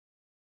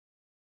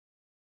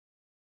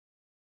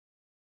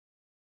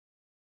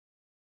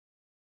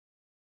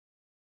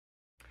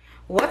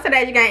What's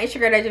today, you guys? It's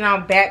your girl Dasia, and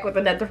I'm back with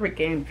another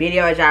freaking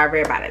video. As y'all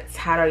read by the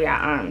title, y'all,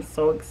 I'm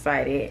so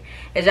excited.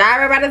 As y'all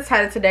read by the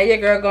title, today your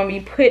girl gonna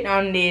be putting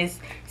on this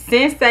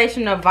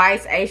Sensational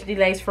Vice HD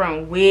lace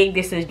front wig.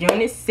 This is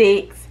Unit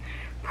 6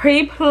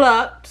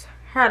 pre-plucked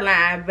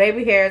hairline,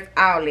 baby hairs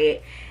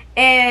outlet,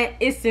 and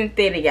it's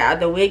synthetic, y'all.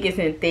 The wig is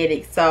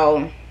synthetic,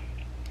 so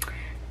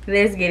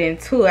let's get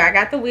into it. I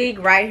got the wig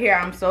right here.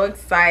 I'm so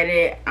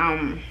excited.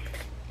 I'm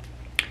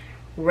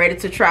ready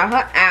to try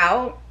her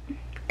out.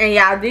 And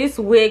y'all, this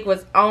wig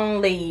was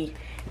only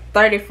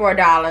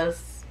 $34.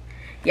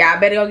 Y'all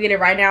better go get it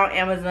right now on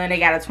Amazon. They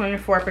got a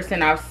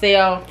 24% off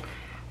sale.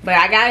 But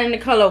I got it in the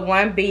color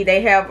 1B.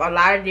 They have a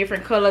lot of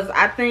different colors.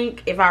 I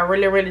think if I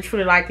really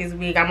truly like this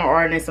wig, I'm gonna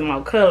order in some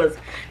more colors.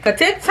 Cause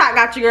TikTok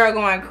got your girl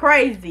going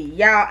crazy.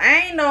 Y'all,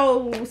 I ain't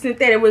know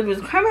synthetic wig was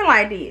coming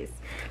like this.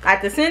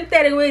 Like the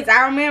synthetic wigs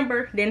I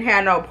remember didn't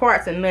have no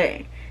parts or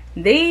nothing.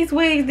 These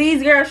wigs,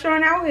 these girls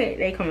showing out with,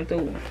 they coming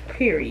through,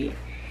 period.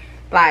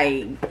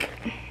 Like,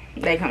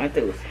 they coming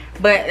through.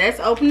 But let's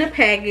open the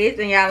package,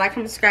 and y'all like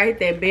and subscribe, hit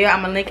that bell.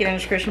 I'm gonna link it in the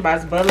description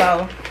box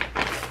below.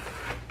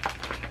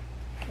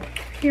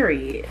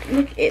 Period.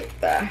 Look at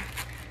the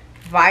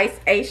Vice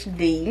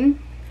HD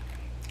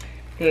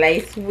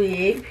lace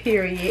wig,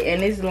 period,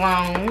 and it's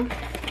long.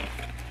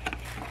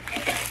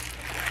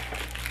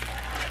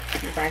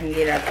 If I can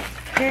get out the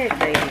pack,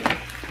 baby.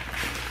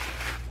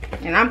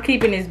 And I'm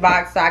keeping this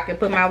box so I can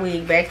put my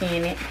wig back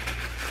in it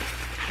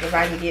if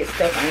I can get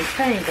stuff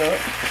untangled.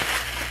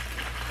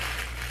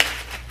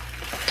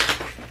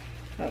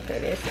 Okay,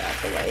 that's out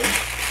the way.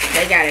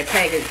 They got it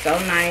packaged so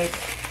nice.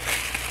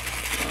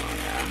 Oh,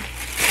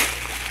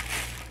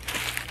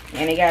 no.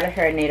 And they got a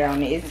hairnet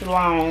on it. It's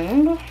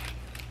long.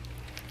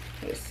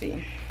 Let's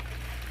see.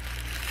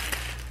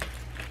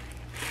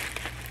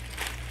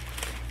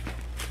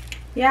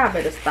 Y'all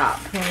better stop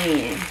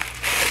playing.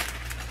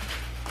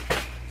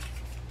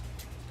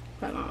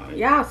 Hold on.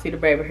 Y'all see the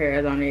baby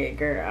hairs on that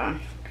girl.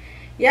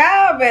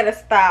 Y'all better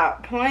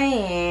stop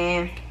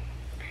playing.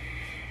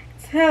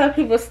 Tell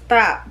people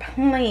stop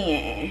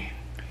playing.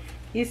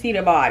 You see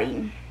the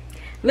body.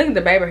 Look at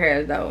the baby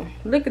hairs though.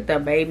 Look at the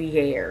baby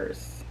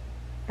hairs.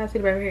 I see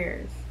the baby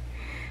hairs.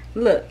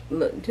 Look,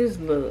 just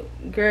look.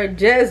 Girl,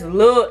 just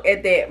look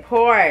at that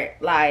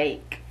part.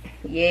 Like,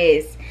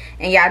 yes.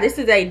 And y'all, this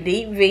is a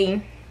deep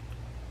V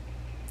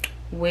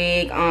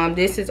wig.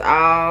 This is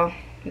all,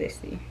 let's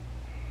see.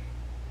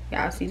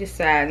 Y'all see the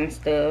size and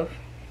stuff.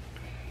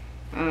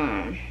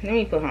 Let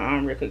me put her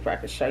on real quick so I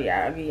can show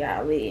y'all. Give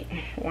y'all it.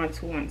 1,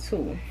 2, 1,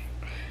 2.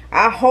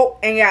 I hope,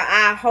 and y'all,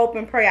 I hope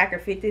and pray I can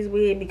fit this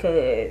wig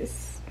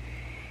because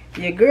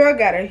your girl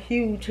got a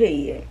huge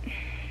head.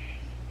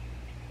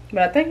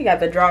 But I think you got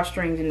the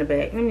drawstrings in the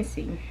back. Let me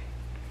see.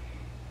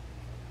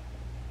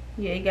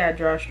 Yeah, you got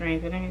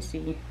drawstrings, but let me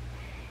see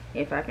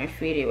if I can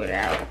fit it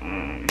without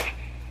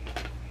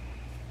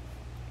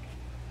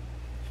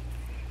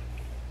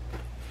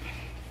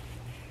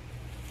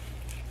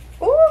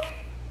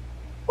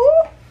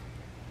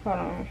hold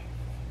on.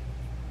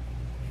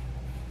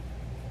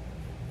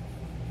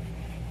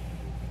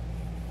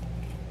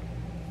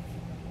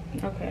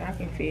 Okay, I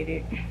can fit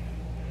it.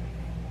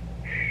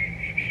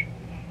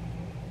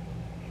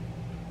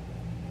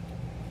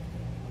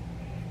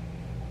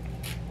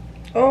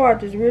 Oh, I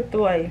just ripped the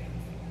lace.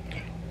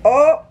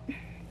 Oh.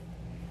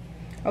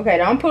 Okay,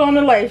 don't pull on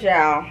the lace,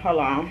 y'all. Hold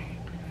on.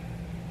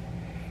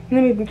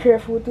 Let me be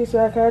careful with this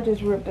side, 'cause I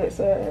just ripped that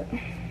side.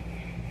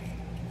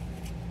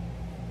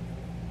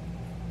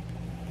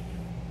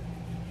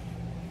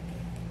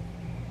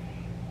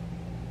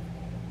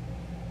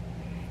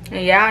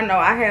 And y'all know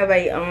I have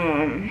a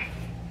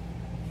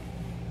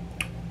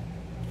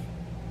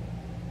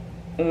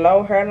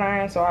low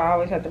hairline, so I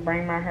always have to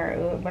bring my hair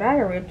up. But I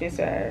done ripped this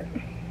side.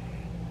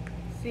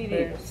 See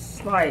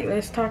this? Like,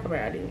 let's talk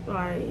about it.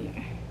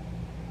 Like,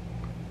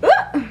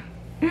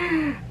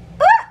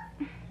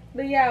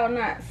 do y'all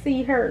not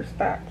see her?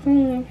 Stop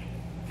playing.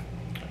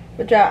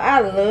 But y'all, I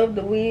love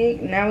the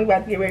wig. Now we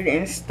about to get ready to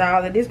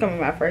install it. This is gonna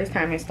be my first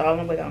time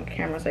installing it on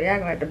camera, so y'all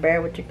gonna have to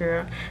bear with your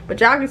girl. But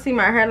y'all can see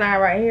my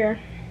hairline right here.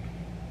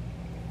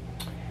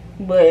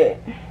 But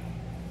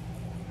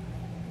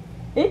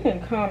it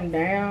can come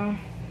down,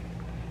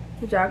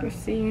 as y'all can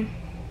see.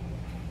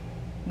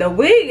 The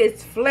wig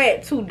is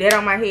flat too. Dead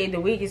on my head,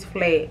 the wig is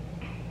flat,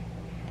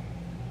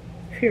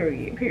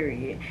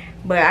 period.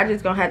 But I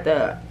just gonna have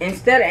to,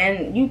 instead of,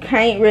 and you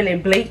can't really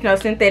bleach no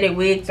synthetic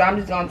wig, so I'm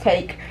just gonna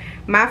take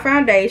my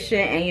foundation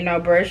and, you know,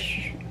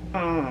 brush,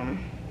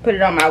 put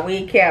it on my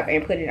wig cap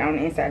and put it on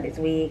the inside of this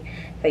wig.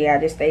 So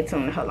y'all just stay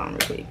tuned. Hold on real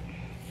quick.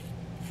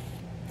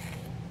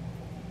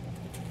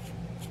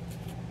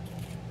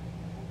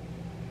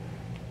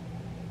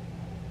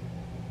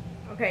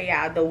 Okay,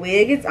 y'all, the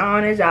wig is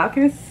on, as y'all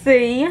can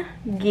see.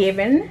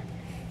 Giving.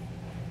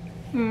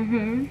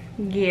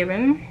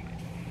 Giving.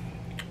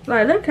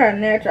 Like, look how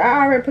natural.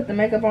 I already put the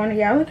makeup on it,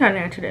 y'all. Look how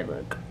natural that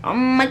look. Oh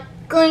my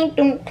god,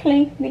 don't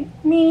clink with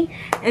me.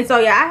 And so,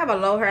 yeah, I have a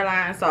low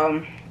hairline,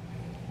 so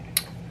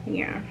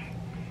yeah.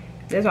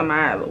 This is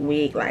my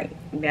wig, like,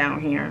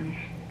 down here.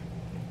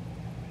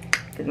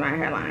 because my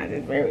hairline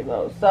is very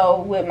low.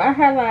 So with my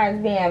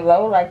hairlines being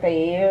low like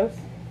they is,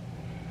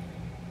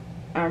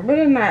 I'm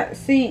really not,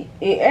 see,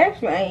 it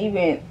actually ain't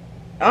even,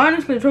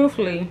 honestly,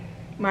 truthfully,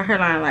 my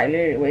hairline like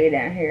literally way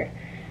down here.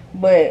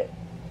 But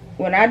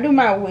when I do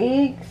my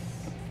wigs,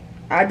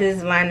 I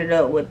just line it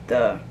up with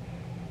the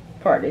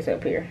part that's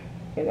up here.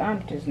 Because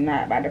I'm just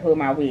not about to put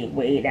my wig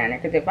way down there.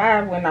 Because if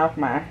I went off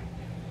my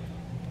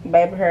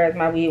baby hairs,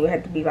 my wig would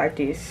have to be like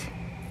this.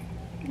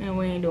 And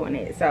we ain't doing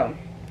that. So,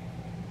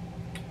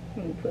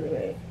 let me put it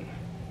back.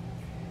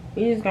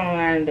 We just gonna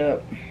line it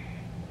up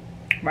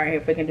right here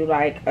if we can do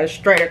like a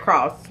straight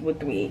across with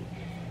the wig.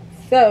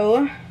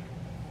 So,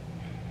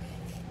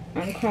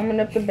 I'm combing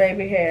up the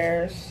baby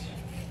hairs.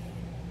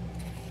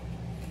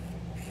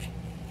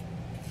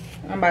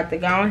 I'm about to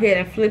go ahead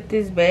and flip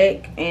this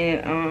back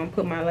and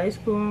put my lace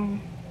glue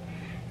on.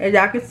 As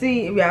y'all can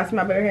see, if y'all see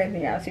my baby hair,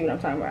 then y'all see what I'm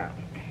talking about.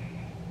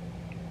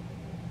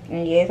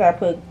 And yes, I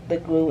put the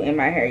glue in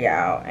my hair,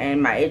 y'all.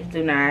 And my edges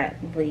do not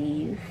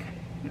leave.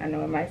 I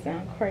know it might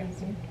sound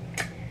crazy,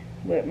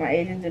 but my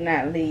edges do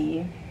not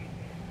leave.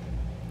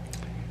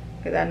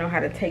 Because I know how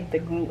to take the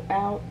glue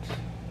out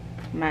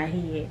my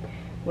head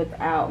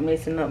without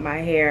messing up my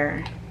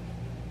hair,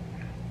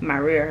 my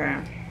rear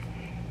hair.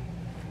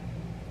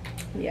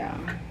 Yeah,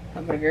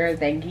 for the girls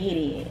that get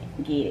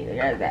it, get it. The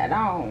girls that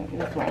don't,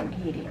 just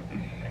won't get it.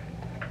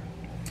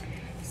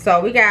 So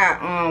we got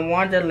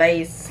Wonder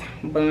Lace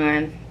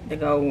bun, the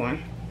gold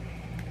one.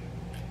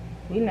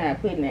 We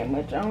not putting that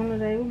much on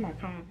today. With my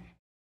comb.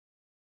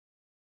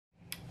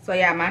 So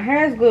yeah, my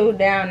hair is glued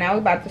down. Now we're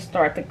about to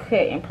start the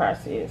cutting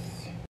process.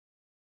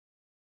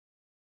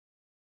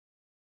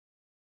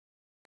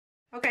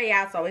 Okay,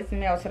 y'all. So it's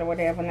melted or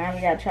whatever. Now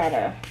we gotta try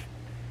to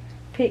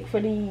pick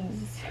for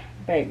these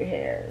baby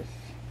hairs.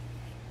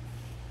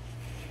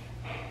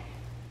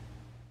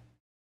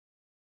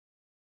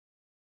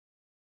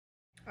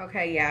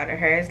 Okay, y'all, the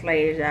hair is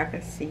laid, as y'all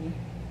can see.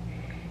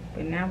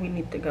 But now we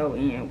need to go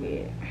in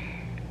with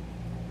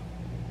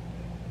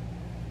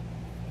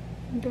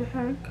the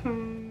hair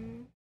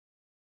comb.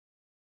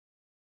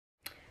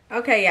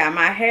 Okay, y'all,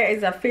 my hair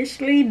is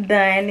officially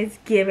done. It's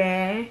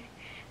given.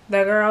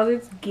 The girls,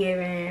 it's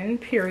given,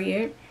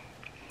 period.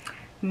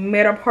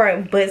 Middle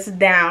part butts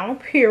down,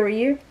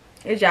 period.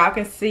 As y'all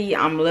can see,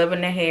 I'm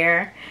loving the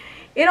hair.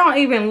 It don't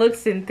even look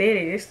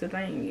synthetic. It's the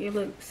thing. It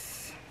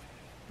looks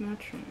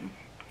natural.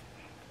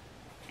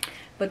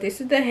 But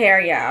this is the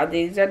hair, y'all.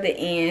 These are the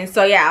ends.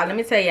 So, y'all, let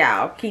me tell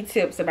y'all key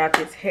tips about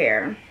this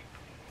hair.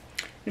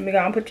 Let me go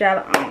and put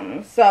y'all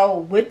on. So,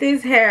 with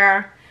this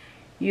hair,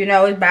 you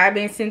know, it's by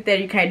being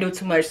synthetic, you can't do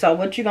too much. So,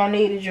 what you're going to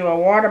need is your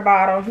water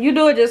bottle. You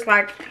do it just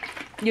like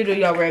you do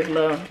your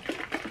regular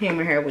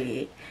human hair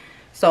wig.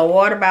 So,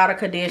 water bottle,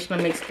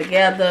 conditioner mixed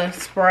together,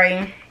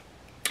 spray,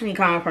 and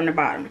comb from the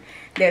bottom.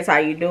 That's how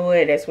you do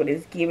it. That's what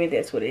it's giving.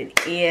 That's what it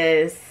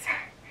is.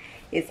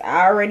 It's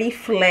already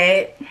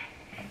flat.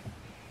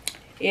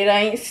 It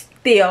ain't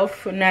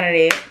stiff, none of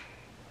that.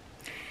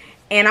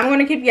 And I'm going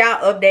to keep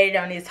y'all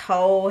updated on this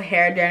whole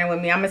hair journey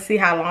with me. I'm going to see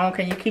how long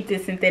can you keep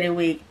this synthetic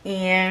wig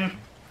in.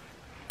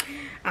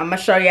 I'm going to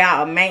show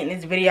y'all a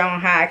maintenance video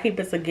on how I keep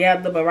it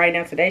together. But right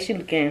now, today, she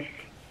looking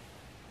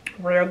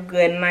real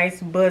good.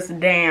 Nice bust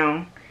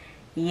down.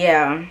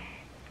 Yeah.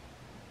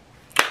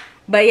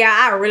 But yeah,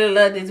 I really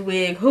love this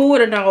wig. Who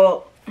would have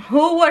known?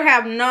 Who would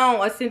have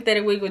known a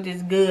synthetic wig was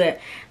this good?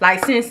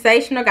 Like,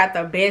 Sensational got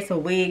the best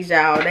wigs,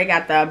 y'all. They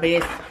got the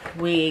best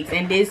wigs.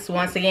 And this,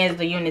 once again, is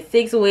the Unit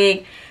 6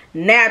 wig.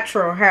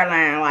 Natural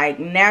hairline. Like,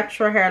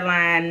 natural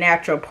hairline,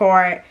 natural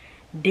part,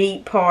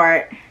 deep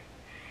part.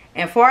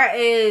 And far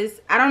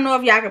as, I don't know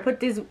if y'all can put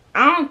this,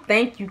 I don't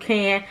think you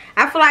can.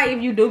 I feel like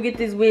if you do get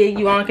this wig,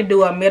 you only can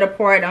do a middle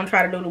part. Don't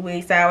try to do the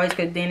wig sideways,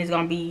 because then it's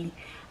going to be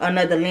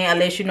another length.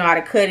 Unless you know how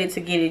to cut it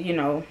to get it, you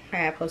know,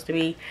 how it's supposed to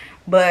be.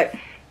 But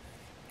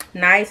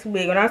nice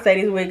wig. When I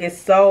say this wig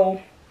is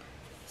so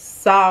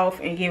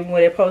soft and giving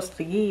what it's supposed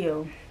to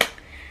give.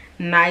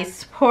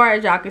 Nice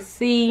part, y'all can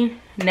see.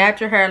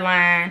 Natural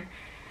hairline.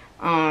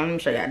 Let me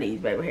show y'all these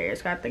baby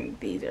hairs. I think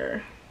these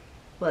are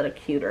a little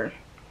cuter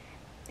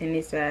than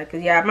this side.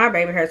 Because yeah, my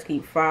baby hairs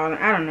keep falling.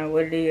 I don't know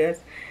what it is,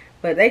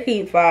 but they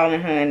keep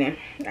falling, honey.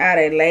 I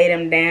done lay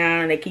them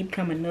down. They keep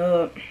coming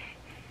up.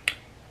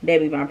 That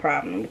be my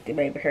problem with the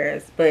baby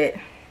hairs. But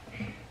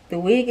the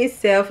wig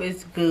itself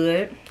is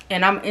good.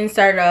 And I'm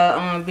insert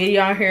a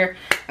video on here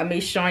of me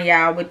showing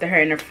y'all with the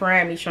hair in the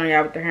front, me showing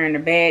y'all with the hair in the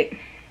back,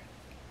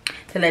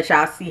 to let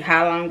y'all see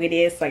how long it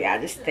is. So y'all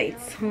just stay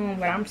tuned.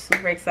 But I'm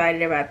super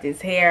excited about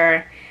this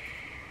hair.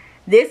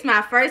 This is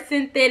my first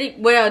synthetic,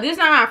 well, this is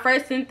not my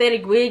first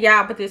synthetic wig,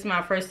 y'all, but this is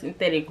my first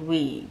synthetic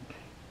wig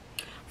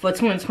for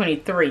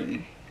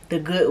 2023. The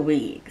good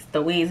wigs.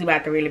 The wigs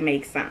about to really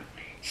make some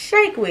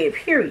shake with,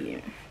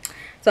 period.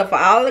 So for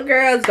all the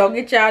girls, go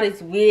get y'all this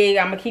wig.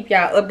 I'm going to keep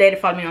y'all updated.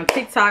 Follow me on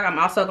TikTok. I'm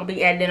also going to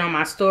be adding it on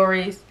my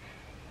stories,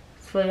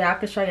 so y'all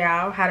can show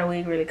y'all how the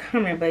wig really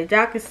coming. But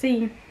y'all can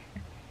see,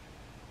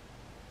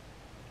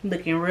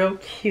 looking real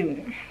cute.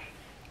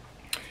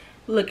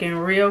 Looking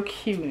real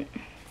cute.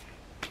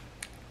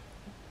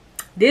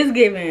 This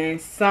giving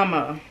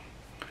summer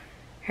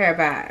hair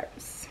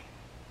vibes.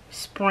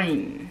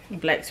 Spring,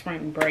 black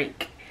spring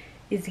break.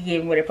 It's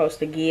giving what it's supposed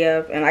to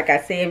give. And like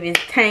I said, if it's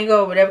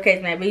tangled, whatever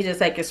case may be, just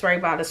take a spray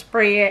bottle,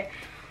 spray it.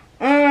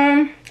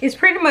 It's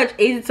pretty much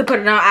easy to put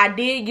it on. I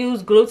did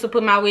use glue to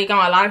put my wig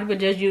on. A lot of people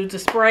just use the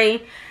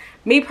spray.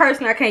 Me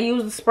personally, I can't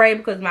use the spray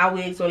because my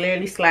wigs will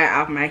literally slide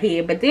off my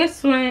head. But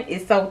this one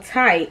is so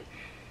tight,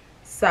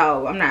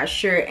 so I'm not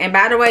sure. And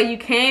by the way, you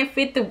can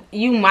fit the,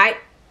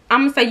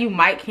 I'm gonna say you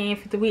might can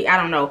fit the wig. I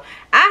don't know.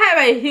 I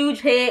have a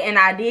huge head and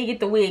I did get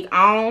the wig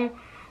on,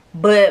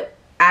 but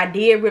I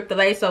did rip the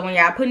lace. So when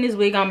y'all putting this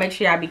wig on, make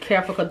sure y'all be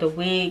careful because the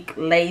wig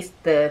lace,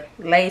 the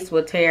lace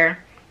will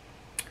tear.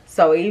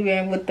 So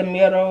even with the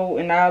middle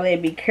and all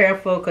that, be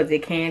careful because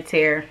it can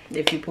tear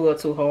if you pull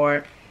too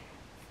hard.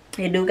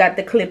 It do got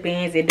the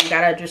clip-ins. It do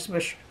got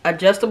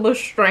adjustable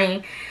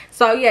string.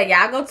 So yeah,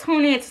 y'all go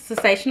tune in to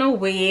Sensational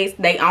Wigs.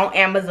 They on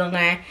Amazon.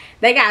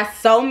 They got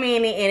so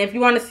many. And if you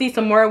want to see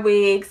some more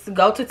wigs,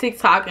 go to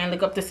TikTok and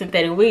look up the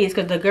synthetic wigs.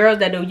 Because the girls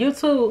that do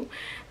YouTube,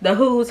 the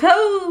who's.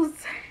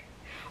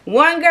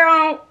 One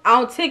girl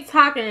on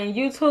TikTok and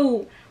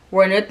YouTube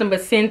were nothing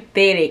but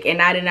synthetic,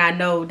 and I did not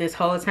know this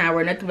whole time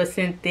were nothing but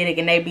synthetic,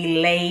 and they be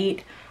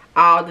laid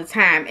all the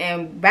time.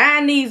 And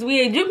buying these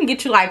wigs, you can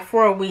get you like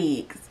 4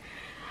 wigs,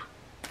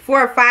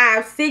 4,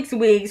 5, 6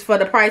 wigs for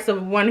the price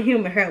of one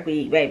human hair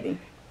wig, baby.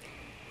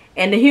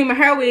 And the human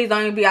hair wigs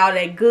don't even be all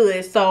that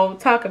good. So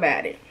talk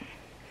about it.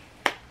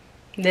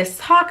 Let's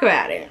talk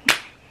about it.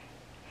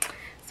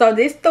 So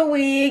this the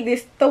wig,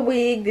 this the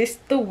wig, this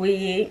the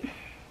wig.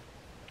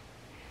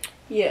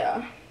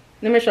 Yeah,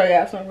 let me show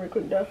y'all something real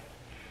quick though.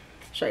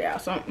 Show y'all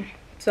something.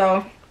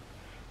 So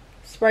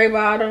spray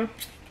bottle,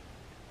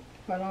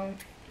 hold on.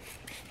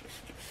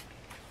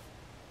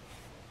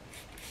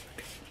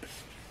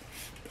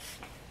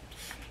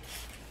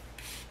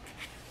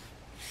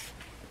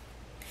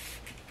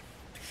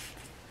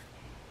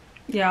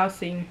 Y'all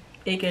see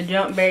it can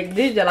jump back.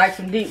 This just like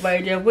some deep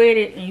wave, just with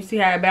it, and you see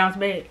how it bounce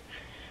back.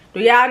 Do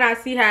y'all not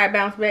see how it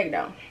bounce back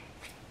though?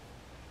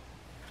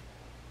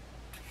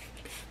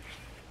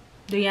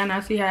 Do y'all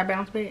not see how it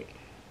bounce back?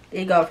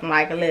 It go from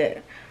like a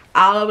little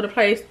all over the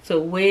place to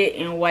wet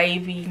and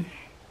wavy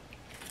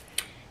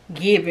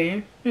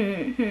giving.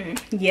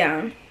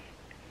 Yeah.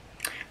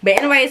 But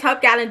anyways,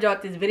 hope y'all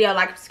enjoyed this video.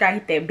 Like, subscribe,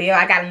 hit that bell.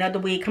 I got another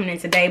wig coming in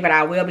today, but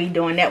I will be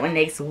doing that one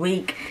next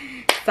week.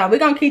 So we're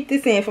gonna keep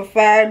this in for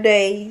 5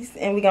 days,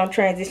 and we're gonna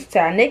transition to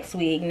our next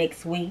wig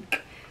next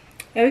week.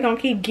 And we're gonna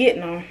keep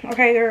getting them.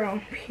 Okay, girl?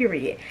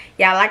 Period.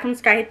 Y'all like,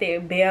 subscribe, hit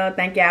that bell.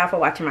 Thank y'all for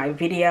watching my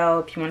video.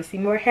 If you want to see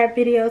more hair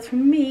videos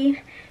from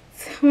me,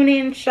 tune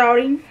in,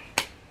 shorty.